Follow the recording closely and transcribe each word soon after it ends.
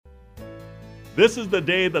This is the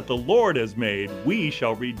day that the Lord has made. We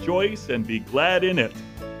shall rejoice and be glad in it.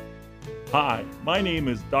 Hi, my name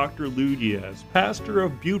is Dr. Lou Diaz, pastor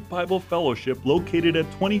of Butte Bible Fellowship located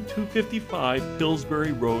at 2255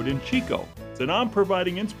 Pillsbury Road in Chico. And I'm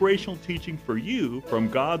providing inspirational teaching for you from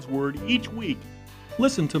God's Word each week.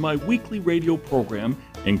 Listen to my weekly radio program,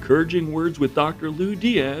 Encouraging Words with Dr. Lou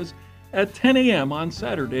Diaz, at 10 a.m. on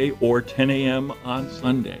Saturday or 10 a.m. on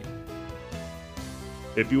Sunday.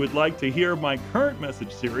 If you would like to hear my current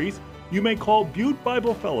message series, you may call Butte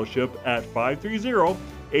Bible Fellowship at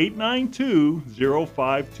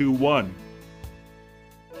 530-892-0521.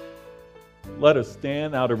 Let us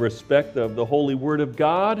stand out of respect of the Holy Word of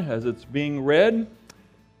God as it's being read.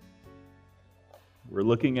 We're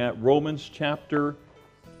looking at Romans chapter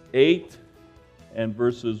 8 and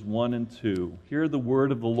verses 1 and 2. Hear the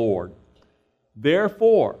word of the Lord.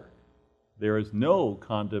 Therefore, there is no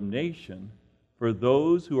condemnation for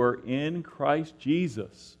those who are in Christ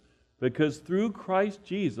Jesus, because through Christ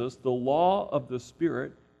Jesus, the law of the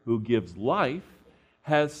Spirit who gives life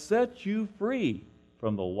has set you free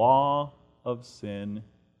from the law of sin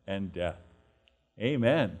and death.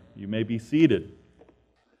 Amen. You may be seated.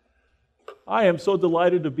 I am so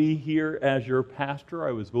delighted to be here as your pastor.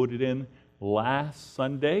 I was voted in last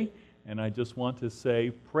Sunday, and I just want to say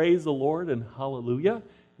praise the Lord and hallelujah.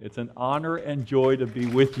 It's an honor and joy to be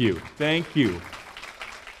with you. Thank you.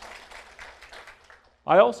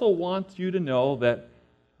 I also want you to know that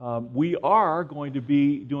we are going to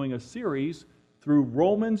be doing a series through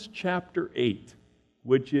Romans chapter 8,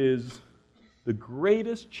 which is the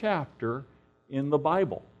greatest chapter in the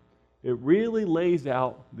Bible. It really lays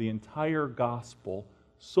out the entire gospel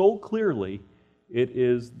so clearly. It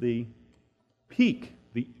is the peak,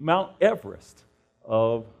 the Mount Everest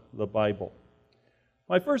of the Bible.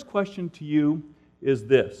 My first question to you is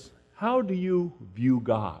this: how do you view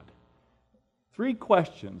God? 3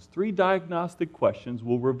 questions, 3 diagnostic questions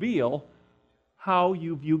will reveal how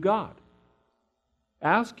you view God.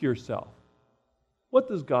 Ask yourself, what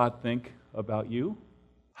does God think about you?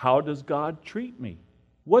 How does God treat me?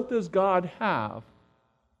 What does God have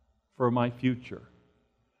for my future?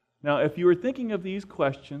 Now, if you were thinking of these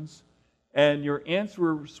questions and your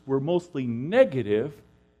answers were mostly negative,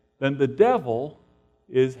 then the devil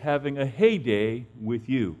is having a heyday with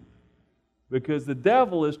you. Because the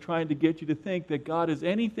devil is trying to get you to think that God is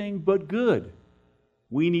anything but good.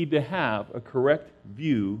 We need to have a correct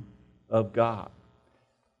view of God.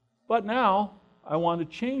 But now, I want to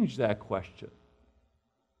change that question.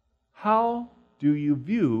 How do you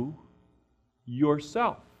view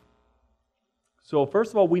yourself? So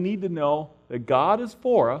first of all, we need to know that God is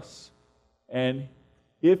for us, and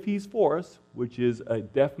if He's for us, which is a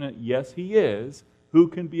definite yes, He is, who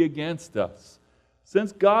can be against us?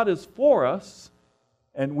 Since God is for us,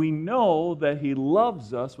 and we know that He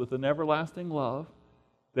loves us with an everlasting love,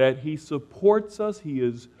 that He supports us, He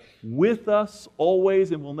is with us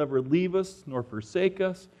always and will never leave us nor forsake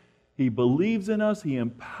us. He believes in us, He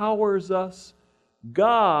empowers us.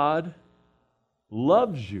 God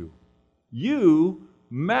loves you. You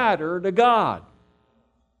matter to God.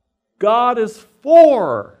 God is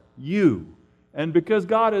for you. And because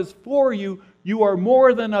God is for you, you are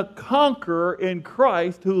more than a conqueror in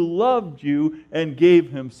Christ who loved you and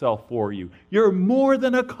gave Himself for you. You're more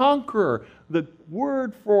than a conqueror. The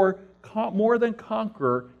word for more than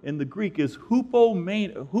conqueror in the Greek is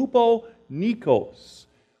huponikos.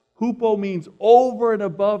 Hupo means over and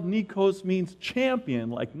above. Nikos means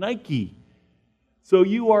champion, like Nike. So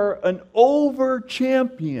you are an over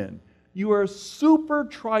champion. You are a super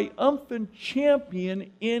triumphant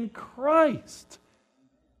champion in Christ.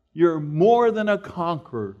 You're more than a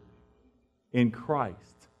conqueror in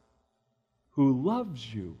Christ, who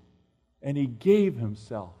loves you, and He gave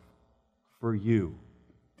Himself for you.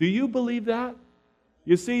 Do you believe that?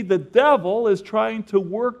 You see, the devil is trying to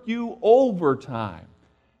work you overtime.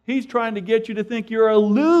 He's trying to get you to think you're a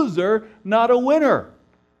loser, not a winner.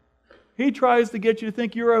 He tries to get you to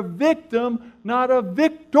think you're a victim, not a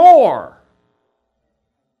victor.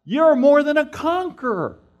 You're more than a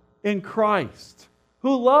conqueror in Christ,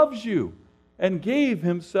 who loves you and gave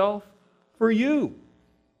Himself for you.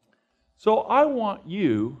 So I want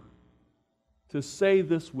you to say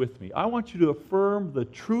this with me. I want you to affirm the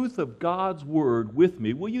truth of God's Word with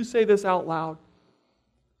me. Will you say this out loud?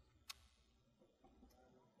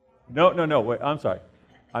 No, wait, I'm sorry.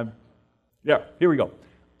 Here we go.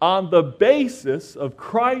 On the basis of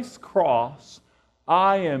Christ's cross,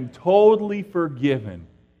 I am totally forgiven.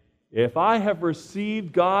 If I have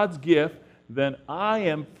received God's gift, then I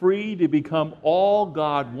am free to become all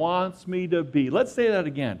God wants me to be. Let's say that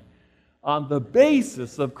again. On the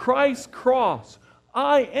basis of Christ's cross,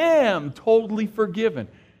 I am totally forgiven.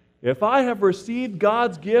 If I have received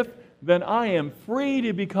God's gift, then I am free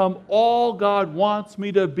to become all God wants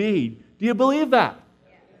me to be. Do you believe that?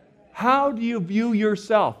 How do you view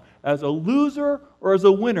yourself? As a loser or as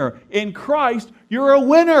a winner? In Christ, you're a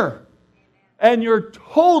winner. And you're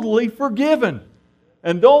totally forgiven.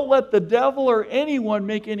 And don't let the devil or anyone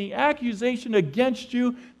make any accusation against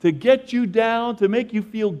you to get you down, to make you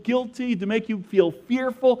feel guilty, to make you feel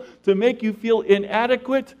fearful, to make you feel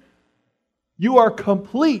inadequate. You are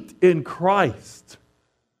complete in Christ.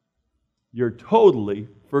 You're totally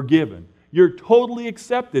forgiven. You're totally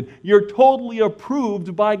accepted. You're totally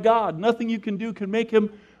approved by God. Nothing you can do can make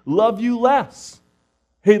Him love you less.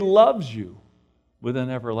 He loves you with an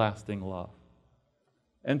everlasting love.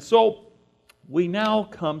 And so, we now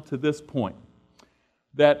come to this point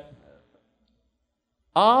that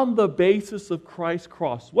on the basis of Christ's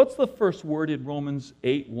cross, what's the first word in Romans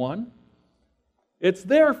 8:1? It's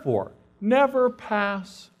therefore. Never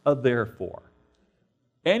pass a therefore.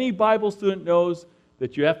 Any Bible student knows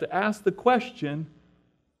that you have to ask the question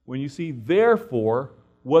when you see therefore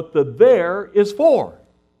what the there is for.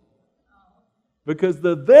 Because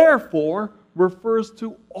the therefore refers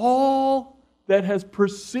to all that has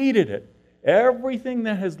preceded it. Everything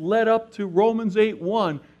that has led up to Romans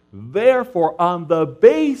 8:1, therefore, on the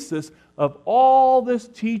basis of all this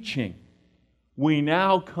teaching, we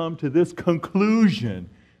now come to this conclusion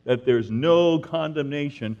that there's no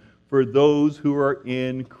condemnation for those who are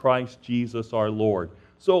in Christ Jesus our Lord.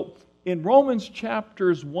 So, in Romans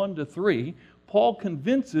chapters 1 to 3, Paul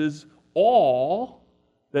convinces all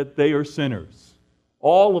that they are sinners.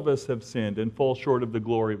 All of us have sinned and fall short of the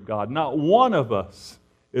glory of God. Not one of us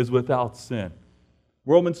is without sin.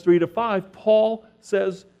 Romans 3 to 5, Paul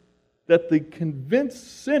says that the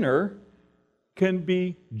convinced sinner can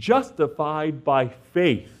be justified by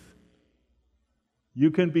faith. You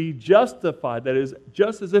can be justified, that is,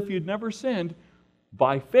 just as if you'd never sinned,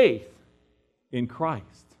 by faith in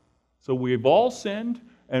Christ. So we've all sinned,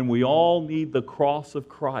 and we all need the cross of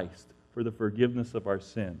Christ for the forgiveness of our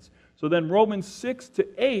sins. So then Romans 6 to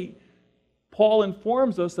 8, Paul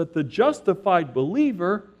informs us that the justified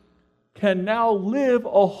believer can now live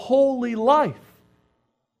a holy life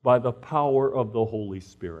by the power of the Holy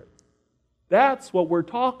Spirit. That's what we're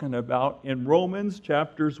talking about in Romans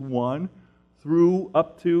chapters 1 through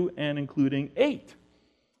up to and including 8.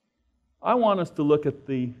 I want us to look at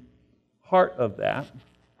the heart of that.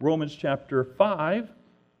 Romans chapter 5,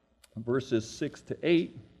 verses 6 to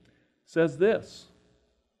 8, says this.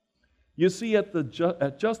 You see,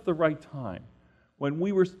 at just the right time, when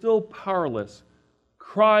we were still powerless,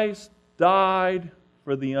 Christ died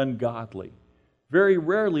for the ungodly. Very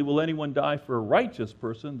rarely will anyone die for a righteous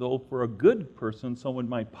person, though for a good person someone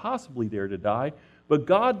might possibly dare to die. But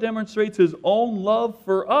God demonstrates His own love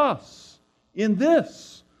for us in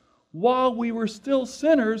this. While we were still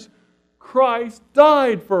sinners, Christ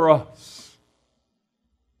died for us.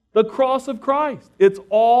 The cross of Christ. It's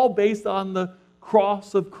all based on the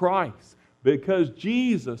cross of Christ. Because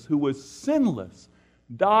Jesus, who was sinless,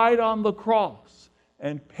 died on the cross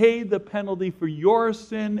and paid the penalty for your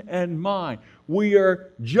sin and mine. We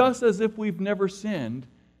are just as if we've never sinned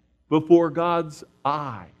before God's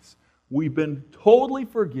eyes. We've been totally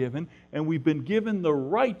forgiven, and we've been given the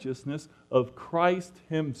righteousness of Christ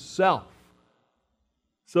Himself.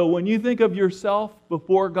 So when you think of yourself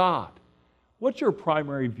before God, what's your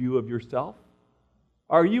primary view of yourself?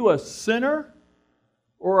 Are you a sinner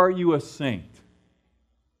or are you a saint?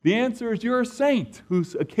 The answer is you're a saint who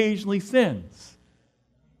occasionally sins.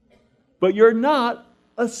 But you're not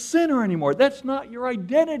a sinner anymore. That's not your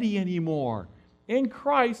identity anymore. In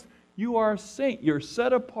Christ, you are a saint. You're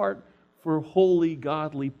set apart for holy,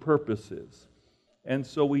 godly purposes. And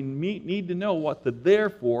so we need to know what the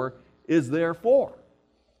therefore is there for.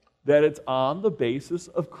 That it's on the basis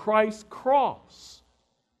of Christ's cross.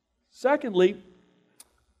 Secondly,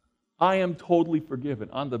 I am totally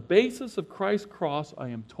forgiven. On the basis of Christ's cross, I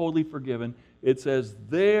am totally forgiven. It says,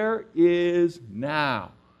 there is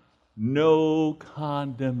now no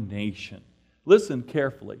condemnation. Listen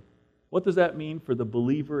carefully. What does that mean for the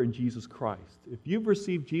believer in Jesus Christ? If you've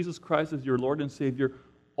received Jesus Christ as your Lord and Savior,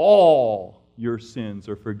 all your sins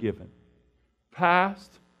are forgiven.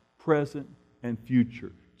 Past, present, and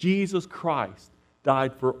future. Jesus Christ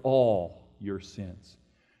died for all your sins.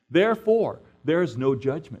 Therefore, there is no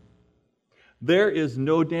judgment. There is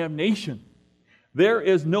no damnation. There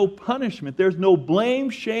is no punishment. There's no blame,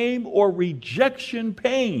 shame, or rejection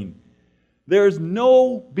pain. There's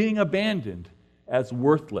no being abandoned as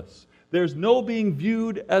worthless. There's no being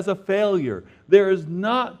viewed as a failure. There is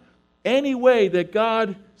not any way that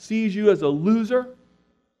God sees you as a loser,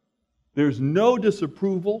 there's no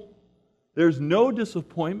disapproval, there's no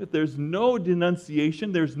disappointment, there's no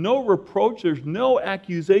denunciation, there's no reproach, there's no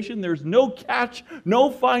accusation, there's no catch, no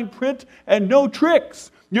fine print, and no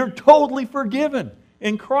tricks. You're totally forgiven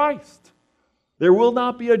in Christ. There will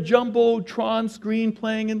not be a Jumbotron screen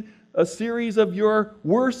playing in a series of your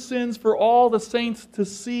worst sins for all the saints to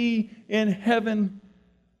see in heaven.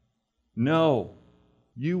 No,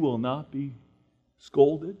 you will not be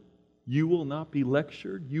scolded. You will not be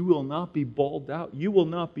lectured. You will not be bawled out. You will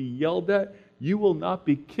not be yelled at. You will not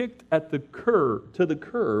be kicked at the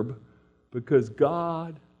curb, because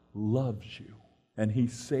God loves you and He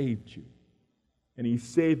saved you. And He's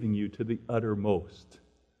saving you to the uttermost.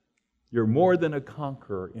 You're more than a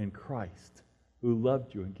conqueror in Christ, who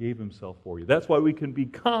loved you and gave Himself for you. That's why we can be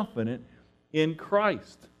confident in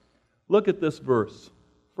Christ. Look at this verse.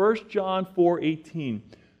 1 John 4:18.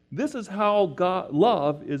 This is how God,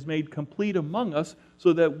 love is made complete among us,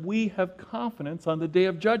 so that we have confidence on the day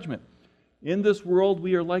of judgment. In this world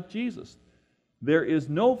we are like Jesus. There is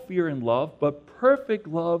no fear in love, but perfect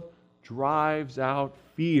love drives out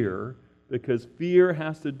fear, because fear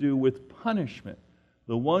has to do with punishment.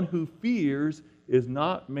 The one who fears is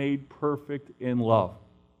not made perfect in love.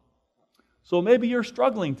 So maybe you're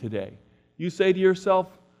struggling today. You say to yourself,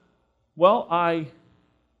 well, I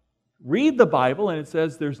read the Bible and it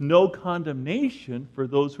says there's no condemnation for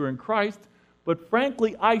those who are in Christ, but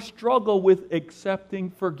frankly, I struggle with accepting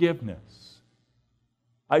forgiveness.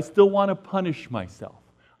 I still want to punish myself.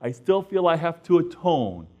 I still feel I have to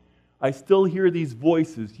atone. I still hear these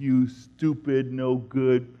voices, you stupid, no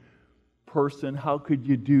good person, how could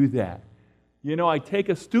you do that? You know, I take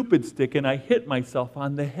a stupid stick and I hit myself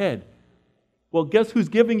on the head. Well, guess who's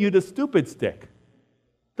giving you the stupid stick?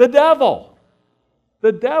 The devil.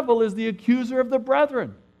 The devil is the accuser of the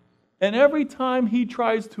brethren. And every time he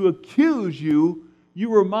tries to accuse you,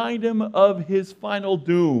 you remind him of his final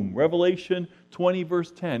doom. Revelation 20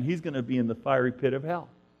 verse 10. He's going to be in the fiery pit of hell.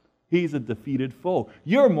 He's a defeated foe.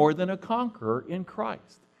 You're more than a conqueror in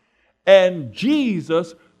Christ. And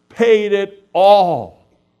Jesus paid it all.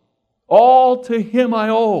 All to Him I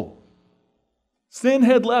owe. Sin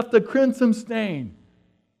had left a crimson stain,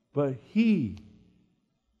 but He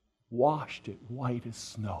washed it white as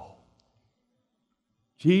snow.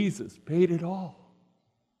 Jesus paid it all.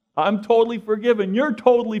 I'm totally forgiven. You're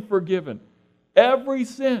totally forgiven. Every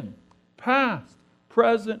sin, past,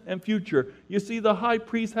 present, and future. You see, the high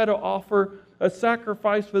priest had to offer a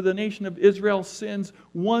sacrifice for the nation of Israel's sins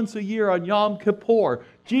once a year on Yom Kippur.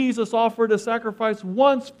 Jesus offered a sacrifice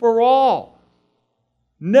once for all,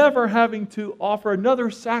 never having to offer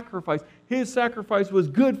another sacrifice. His sacrifice was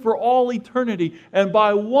good for all eternity. And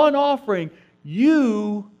by one offering,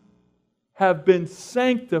 you have been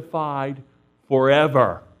sanctified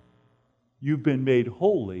forever. You've been made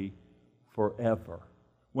holy forever.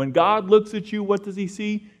 When God looks at you, what does He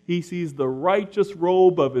see? He sees the righteous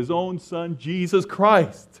robe of His own Son, Jesus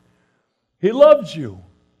Christ. He loves you.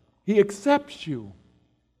 He accepts you.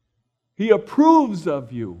 He approves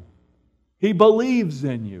of you. He believes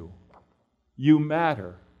in you. You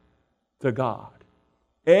matter to God.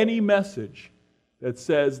 Any message that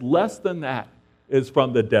says less than that is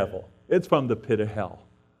from the devil. It's from the pit of hell.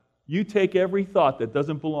 You take every thought that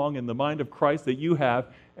doesn't belong in the mind of Christ that you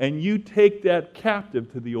have, and you take that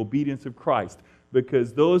captive to the obedience of Christ,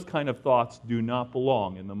 because those kind of thoughts do not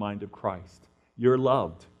belong in the mind of Christ. You're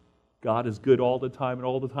loved. God is good all the time, and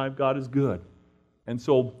all the time God is good. And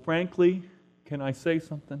so, frankly, can I say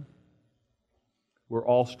something? We're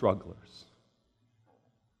all strugglers.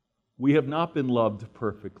 We have not been loved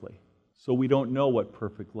perfectly, so we don't know what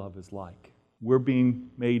perfect love is like. We're being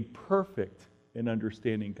made perfect in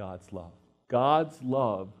understanding God's love. God's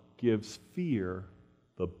love gives fear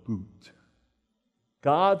the boot.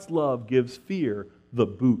 God's love gives fear the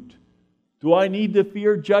boot. Do I need to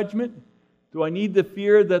fear judgment? Do I need to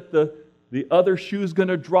fear that the other shoe's going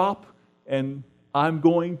to drop and I'm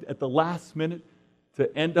going at the last minute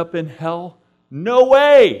to end up in hell? No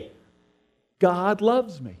way! God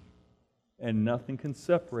loves me. And nothing can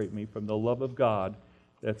separate me from the love of God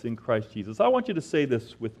that's in Christ Jesus. I want you to say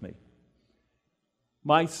this with me.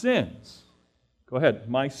 My sins, go ahead,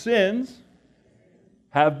 my sins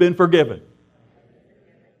have been forgiven.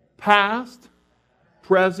 Past,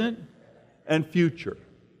 present, and future.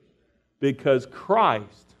 Because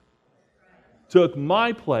Christ took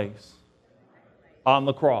my place on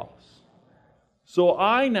the cross. So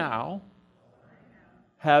I now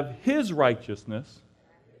have His righteousness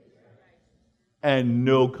and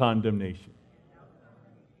no condemnation.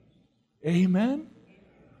 Amen?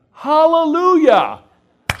 Hallelujah!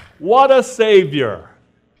 What a Savior!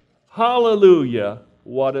 Hallelujah!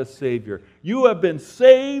 What a Savior. You have been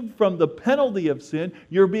saved from the penalty of sin.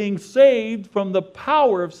 You're being saved from the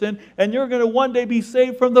power of sin. And you're going to one day be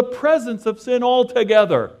saved from the presence of sin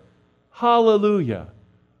altogether. Hallelujah.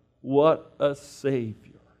 What a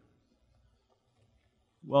Savior.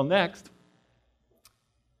 Well, next,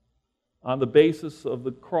 on the basis of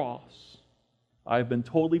the cross, I've been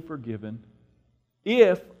totally forgiven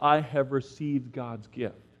if I have received God's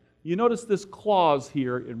gift. You notice this clause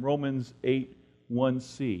here in Romans 8,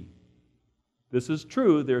 1c. This is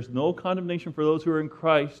true. There's no condemnation for those who are in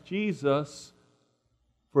Christ Jesus,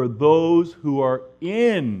 for those who are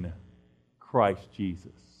in Christ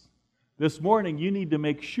Jesus. This morning, you need to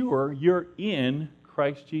make sure you're in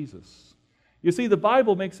Christ Jesus. You see, the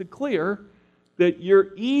Bible makes it clear that you're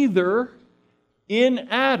either in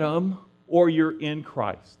Adam or you're in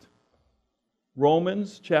Christ.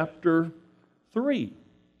 Romans chapter 3.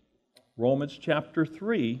 Romans chapter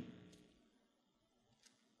 3.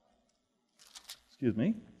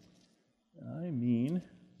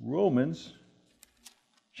 Romans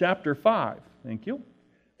chapter 5. Thank you.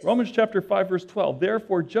 Romans chapter 5, verse 12.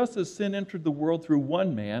 Therefore, just as sin entered the world through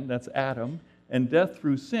one man, that's Adam, and death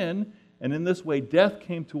through sin, and in this way death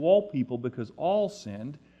came to all people because all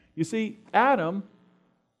sinned. You see, Adam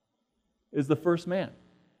is the first man.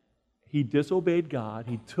 He disobeyed God.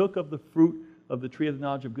 He took of the fruit of the tree of the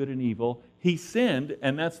knowledge of good and evil. He sinned,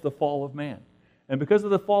 and that's the fall of man. And because of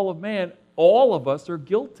the fall of man, all of us are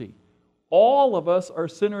guilty. All of us are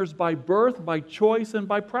sinners by birth, by choice, and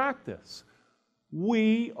by practice.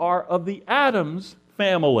 We are of the Adams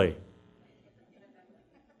family.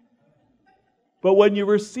 But when you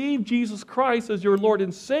receive Jesus Christ as your Lord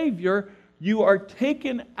and Savior, you are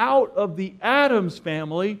taken out of the Adams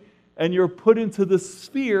family and you're put into the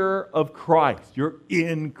sphere of Christ. You're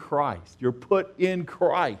in Christ. You're put in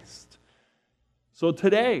Christ. So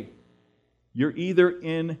today, you're either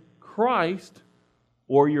in Christ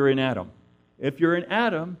or you're in Adam. If you're in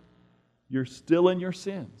Adam, you're still in your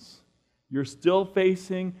sins. You're still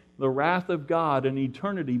facing the wrath of God and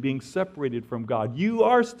eternity being separated from God. You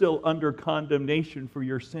are still under condemnation for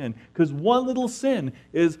your sin because one little sin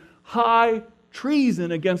is high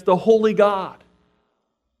treason against a holy God.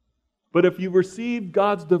 But if you receive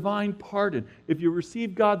God's divine pardon, if you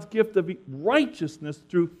receive God's gift of righteousness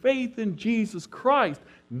through faith in Jesus Christ,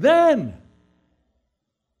 then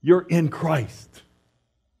you're in Christ.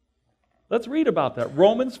 Let's read about that.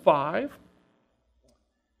 Romans 5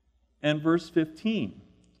 and verse 15.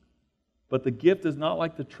 But the gift is not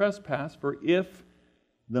like the trespass, for if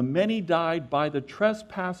the many died by the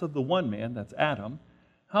trespass of the one man, that's Adam,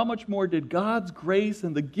 how much more did God's grace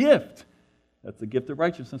and the gift, that's the gift of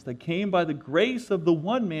righteousness, that came by the grace of the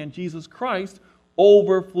one man, Jesus Christ,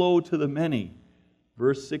 overflow to the many?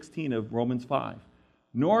 Verse 16 of Romans 5.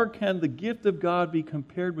 Nor can the gift of God be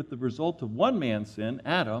compared with the result of one man's sin,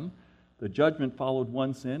 Adam. The judgment followed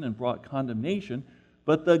one sin and brought condemnation,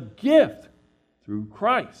 but the gift, through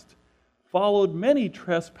Christ, followed many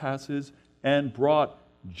trespasses and brought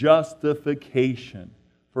justification.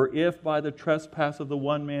 For if by the trespass of the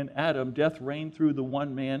one man, Adam, death reigned through the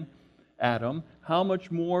one man, Adam, how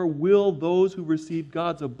much more will those who receive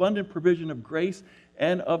God's abundant provision of grace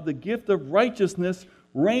and of the gift of righteousness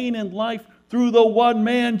reign in life through the one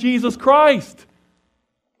man, Jesus Christ?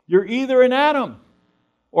 You're either in Adam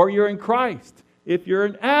or you're in Christ. If you're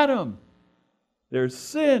in Adam, there's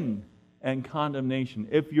sin and condemnation.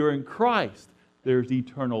 If you're in Christ, there's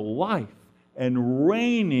eternal life and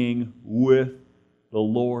reigning with the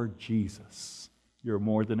Lord Jesus. You're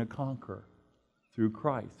more than a conqueror through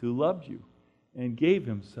Christ, who loved you and gave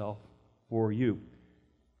himself for you.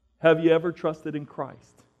 Have you ever trusted in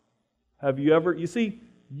Christ? Have you ever... You see,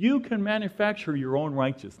 you can manufacture your own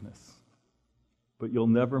righteousness, but you'll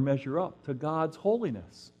never measure up to God's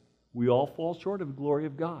holiness. We all fall short of the glory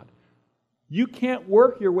of God. You can't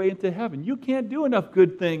work your way into heaven. You can't do enough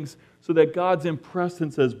good things so that God's impressed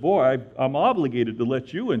and says, boy, I'm obligated to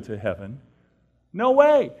let you into heaven. No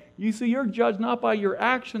way. You see, you're judged not by your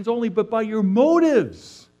actions only, but by your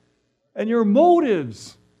motives. And your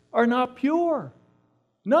motives are not pure.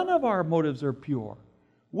 None of our motives are pure.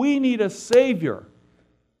 We need a Savior.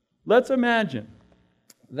 Let's imagine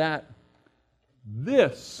that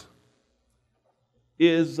this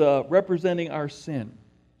is representing our sin.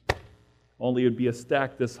 Only it would be a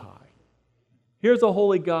stack this high. Here's a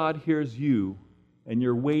holy God, here's you, and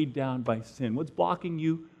you're weighed down by sin. What's blocking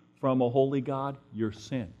you from a holy God? Your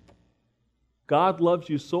sin. God loves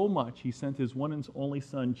you so much, He sent His one and only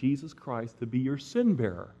Son, Jesus Christ, to be your sin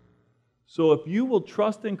bearer. So if you will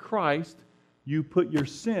trust in Christ, you put your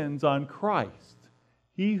sins on Christ.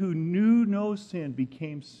 He who knew no sin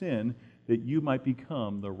became sin that you might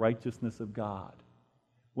become the righteousness of God.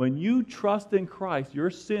 When you trust in Christ,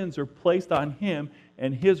 your sins are placed on Him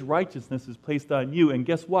and His righteousness is placed on you. And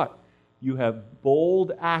guess what? You have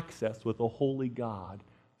bold access with a holy God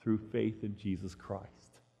through faith in Jesus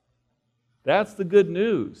Christ. That's the good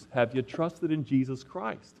news. Have you trusted in Jesus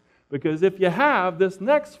Christ? Because if you have, this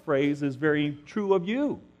next phrase is very true of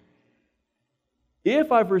you.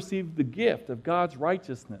 If I've received the gift of God's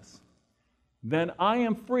righteousness, then I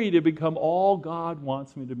am free to become all God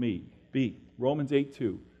wants me to be. Romans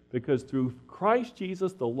 8:2. Because through Christ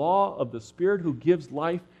Jesus, the law of the Spirit who gives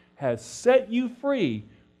life has set you free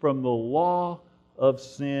from the law of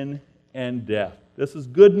sin and death. This is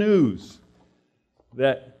good news,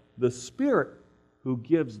 that the Spirit who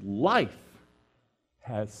gives life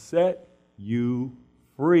has set you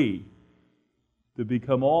free to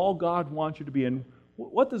become all God wants you to be. And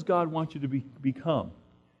what does God want you to become?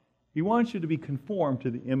 He wants you to be conformed to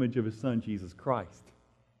the image of His Son, Jesus Christ.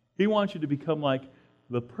 He wants you to become like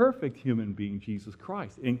the perfect human being, Jesus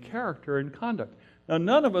Christ, in character and conduct. Now,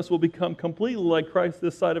 none of us will become completely like Christ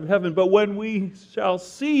this side of heaven, but when we shall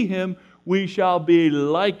see Him, we shall be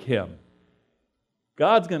like Him.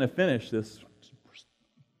 God's going to finish this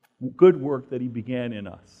good work that He began in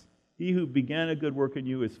us. He who began a good work in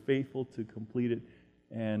you is faithful to complete it,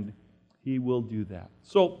 and He will do that.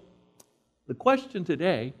 So, the question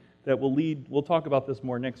today that we'll talk about this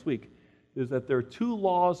more next week, is that there are two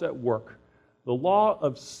laws at work. The law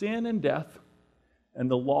of sin and death, and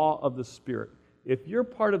the law of the Spirit. If you're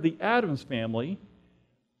part of the Addams family,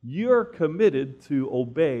 you're committed to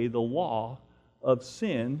obey the law of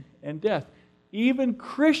sin and death. Even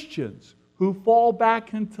Christians who fall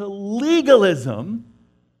back into legalism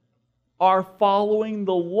are following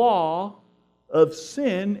the law of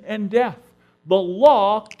sin and death. The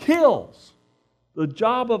law kills. The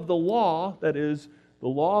job of the law, that is, the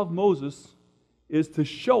law of Moses, is to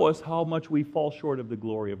show us how much we fall short of the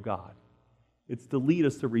glory of God. It's to lead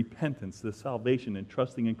us to repentance, to salvation, and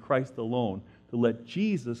trusting in Christ alone, to let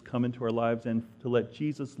Jesus come into our lives and to let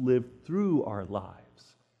Jesus live through our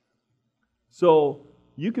lives. So,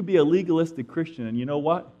 you could be a legalistic Christian, and you know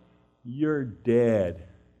what? You're dead.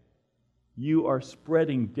 You are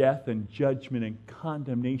spreading death and judgment and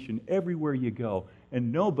condemnation everywhere you go,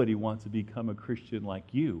 and nobody wants to become a Christian like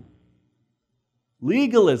you.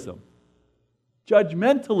 Legalism,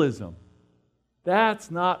 judgmentalism, that's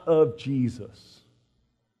not of Jesus.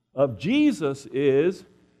 Of Jesus is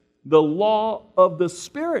the law of the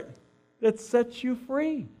Spirit that sets you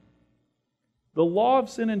free. The law of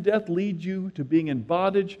sin and death leads you to being in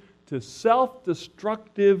bondage to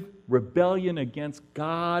self-destructive rebellion against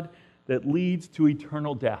God that leads to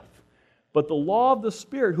eternal death. But the law of the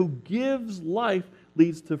Spirit who gives life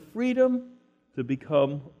leads to freedom to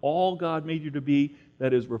become all God made you to be,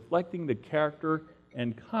 that is reflecting the character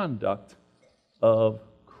and conduct of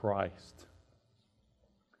Christ.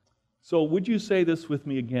 So would you say this with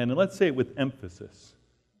me again? And let's say it with emphasis.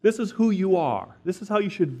 This is who you are. This is how you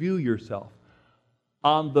should view yourself.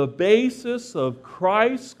 On the basis of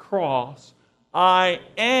Christ's cross, I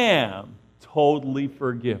am totally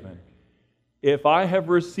forgiven. If I have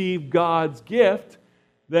received God's gift,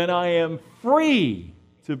 then I am free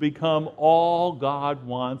to become all God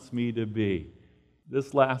wants me to be.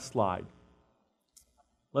 This last slide.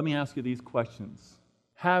 Let me ask you these questions.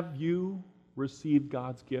 Have you received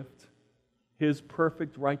God's gift? His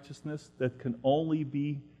perfect righteousness that can only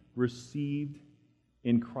be received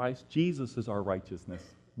in Christ. Jesus is our righteousness.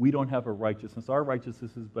 We don't have a righteousness. Our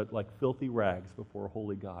righteousness is but like filthy rags before a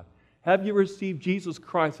holy God. Have you received Jesus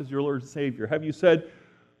Christ as your Lord and Savior? Have you said,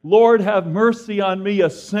 Lord, have mercy on me, a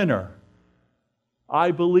sinner? I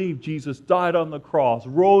believe Jesus died on the cross,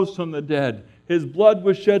 rose from the dead. His blood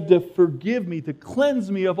was shed to forgive me, to cleanse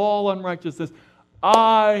me of all unrighteousness.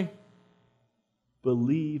 I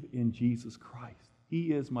believe in Jesus Christ.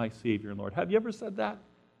 He is my Savior and Lord. Have you ever said that?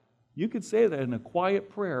 You could say that in a quiet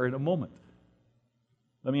prayer in a moment.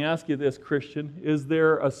 Let me ask you this, Christian. Is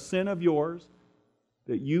there a sin of yours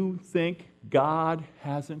that you think God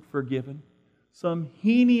hasn't forgiven? Some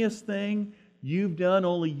heinous thing you've done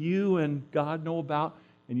only you and God know about,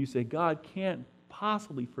 and you say, God can't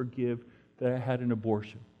possibly forgive that I had an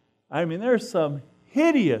abortion. I mean, there's some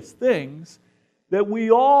hideous things that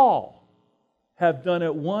we all have done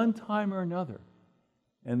at one time or another.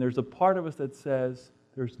 And there's a part of us that says,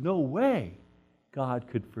 there's no way God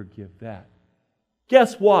could forgive that.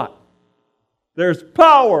 Guess what? There's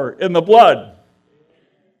power in the blood.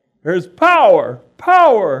 There's power,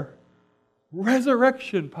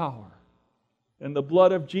 resurrection power in the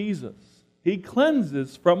blood of Jesus. He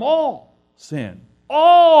cleanses from all sin,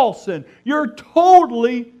 all sin. You're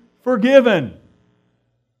totally forgiven.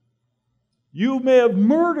 You may have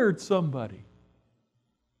murdered somebody.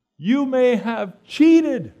 You may have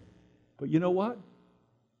cheated. But you know what?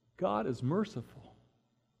 God is merciful.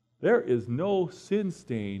 There is no sin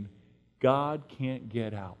stain God can't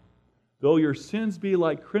get out. Though your sins be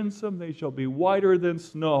like crimson, they shall be whiter than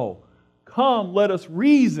snow. Come, let us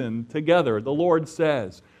reason together, the Lord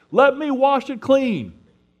says. Let me wash it clean.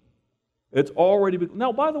 It's already been...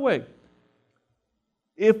 Now, by the way,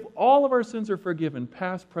 if all of our sins are forgiven,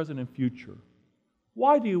 past, present, and future,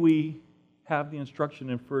 why do we have the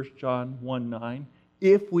instruction in 1 John 1:9?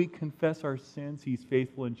 If we confess our sins, He's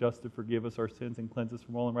faithful and just to forgive us our sins and cleanse us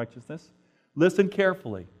from all unrighteousness. Listen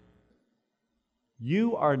carefully.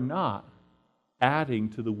 You are not adding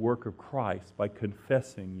to the work of Christ by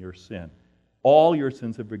confessing your sin. All your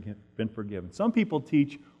sins have been forgiven. Some people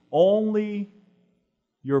teach only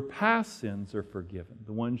your past sins are forgiven,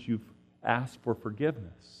 the ones you've asked for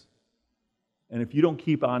forgiveness. And if you don't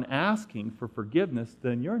keep on asking for forgiveness,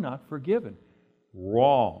 then you're not forgiven.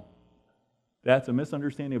 Wrong. That's a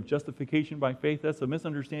misunderstanding of justification by faith. That's a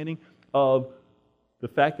misunderstanding of the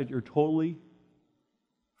fact that you're totally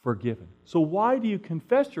forgiven. So why do you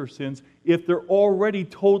confess your sins if they're already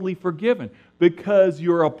totally forgiven? Because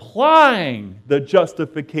you're applying the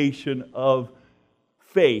justification of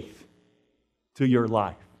faith to your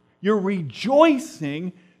life. You're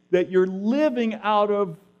rejoicing that you're living out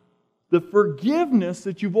of the forgiveness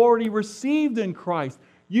that you've already received in Christ.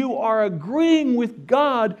 You are agreeing with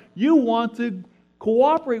God. You want to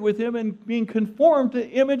cooperate with Him and being conformed to the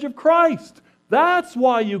image of Christ. That's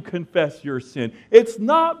why you confess your sin. It's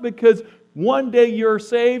not because one day you're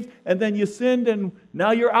saved and then you sinned and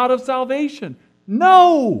now you're out of salvation.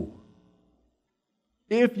 No!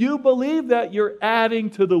 If you believe that, you're adding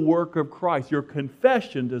to the work of Christ. Your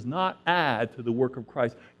confession does not add to the work of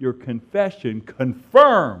Christ. Your confession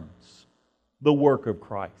confirms the work of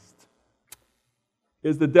Christ.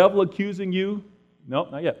 Is the devil accusing you? No,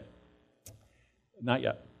 not yet. Not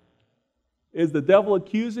yet. Is the devil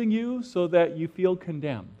accusing you so that you feel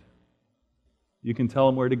condemned? You can tell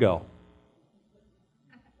him where to go.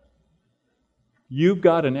 You've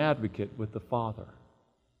got an advocate with the Father,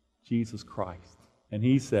 Jesus Christ. And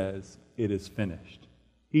He says, it is finished.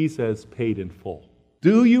 He says, paid in full.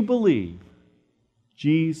 Do you believe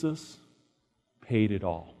Jesus paid it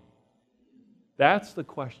all? That's the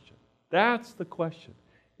question. That's the question.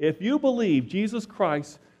 If you believe Jesus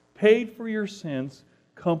Christ paid for your sins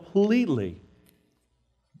completely,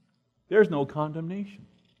 there's no condemnation.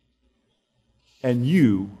 And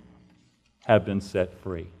you have been set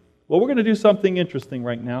free. Well, we're going to do something interesting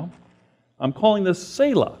right now. I'm calling this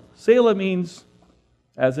Selah. Selah means,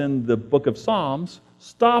 as in the book of Psalms,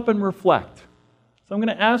 stop and reflect. So I'm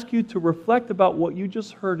going to ask you to reflect about what you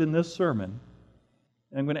just heard in this sermon.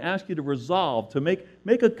 And I'm going to ask you to resolve, to make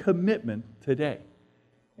a commitment today.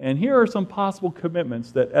 And here are some possible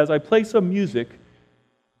commitments that, as I play some music,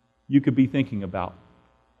 you could be thinking about.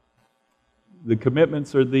 The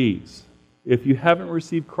commitments are these. If you haven't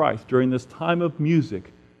received Christ during this time of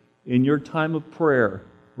music, in your time of prayer,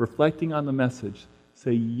 reflecting on the message,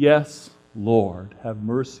 say, yes, Lord, have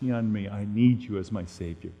mercy on me. I need you as my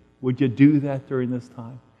Savior. Would you do that during this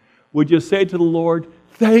time? Would you say to the Lord,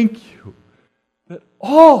 thank you that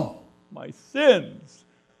all my sins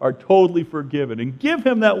are totally forgiven. And give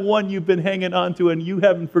Him that one you've been hanging on to and you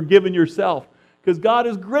haven't forgiven yourself. Because God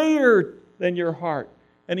is greater than your heart.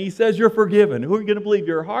 And He says you're forgiven. Who are you going to believe,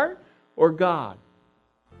 your heart or God?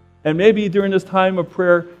 And maybe during this time of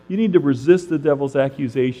prayer, you need to resist the devil's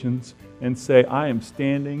accusations and say, I am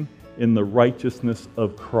standing in the righteousness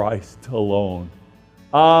of Christ alone.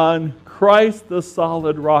 On Christ the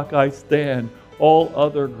solid rock I stand. All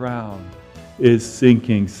other ground is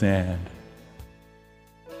sinking sand.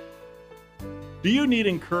 Do you need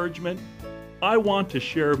encouragement? I want to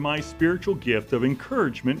share my spiritual gift of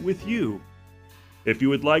encouragement with you. If you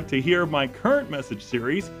would like to hear my current message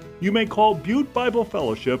series, you may call Butte Bible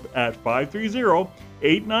Fellowship at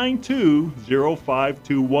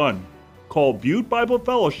 530-892-0521. Call Butte Bible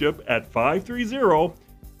Fellowship at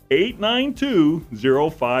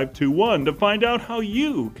 530-892-0521 to find out how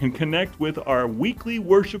you can connect with our weekly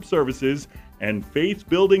worship services and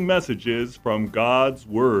faith-building messages from God's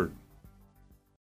Word.